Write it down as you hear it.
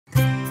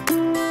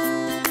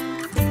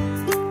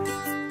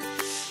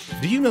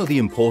Do you know the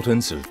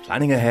importance of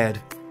planning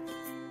ahead?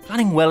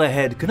 Planning well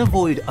ahead can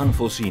avoid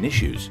unforeseen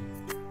issues.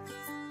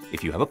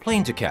 If you have a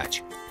plane to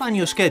catch, plan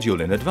your schedule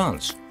in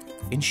advance.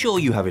 Ensure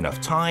you have enough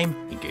time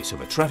in case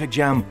of a traffic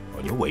jam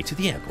on your way to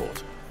the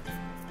airport.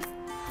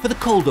 For the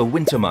colder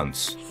winter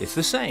months, it's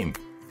the same.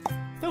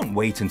 Don't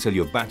wait until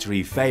your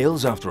battery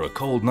fails after a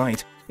cold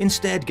night.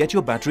 Instead, get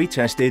your battery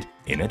tested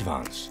in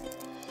advance.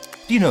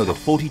 Do you know that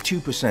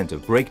 42%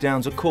 of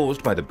breakdowns are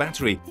caused by the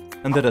battery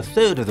and that a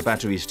third of the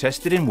batteries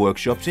tested in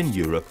workshops in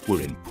Europe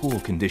were in poor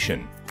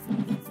condition?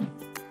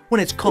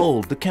 When it's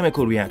cold, the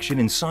chemical reaction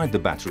inside the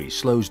battery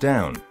slows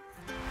down.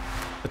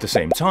 At the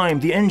same time,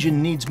 the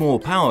engine needs more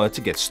power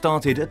to get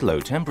started at low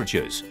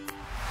temperatures.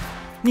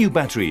 New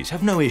batteries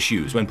have no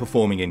issues when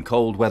performing in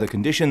cold weather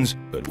conditions,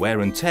 but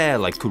wear and tear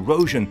like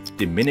corrosion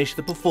diminish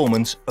the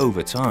performance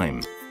over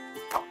time.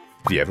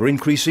 The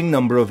ever-increasing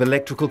number of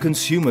electrical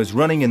consumers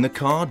running in the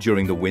car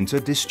during the winter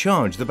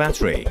discharge the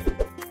battery.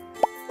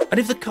 And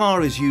if the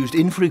car is used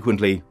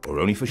infrequently or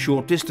only for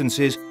short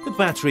distances, the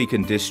battery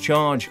can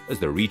discharge as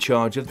the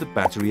recharge of the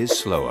battery is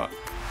slower.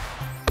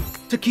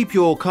 To keep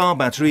your car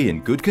battery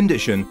in good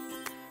condition,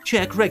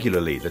 check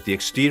regularly that the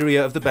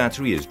exterior of the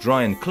battery is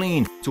dry and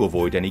clean to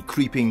avoid any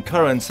creeping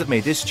currents that may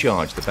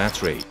discharge the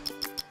battery.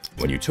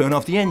 When you turn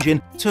off the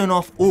engine, turn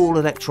off all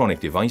electronic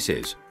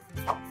devices.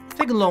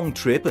 Take a long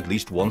trip at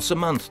least once a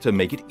month to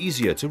make it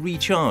easier to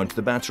recharge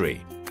the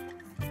battery.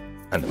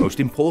 And the most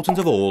important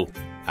of all,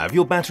 have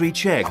your battery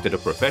checked at a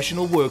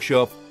professional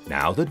workshop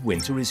now that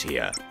winter is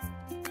here.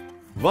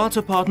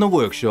 VARTA partner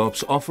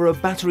workshops offer a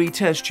battery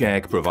test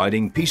check,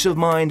 providing peace of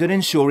mind and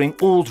ensuring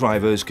all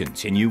drivers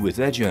continue with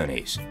their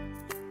journeys.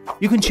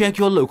 You can check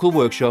your local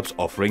workshops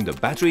offering the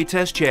battery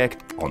test check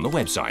on the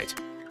website.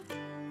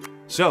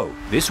 So,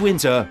 this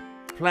winter,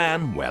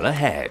 plan well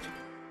ahead.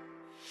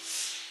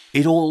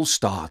 It all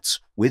starts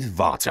with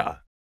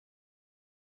VARTA.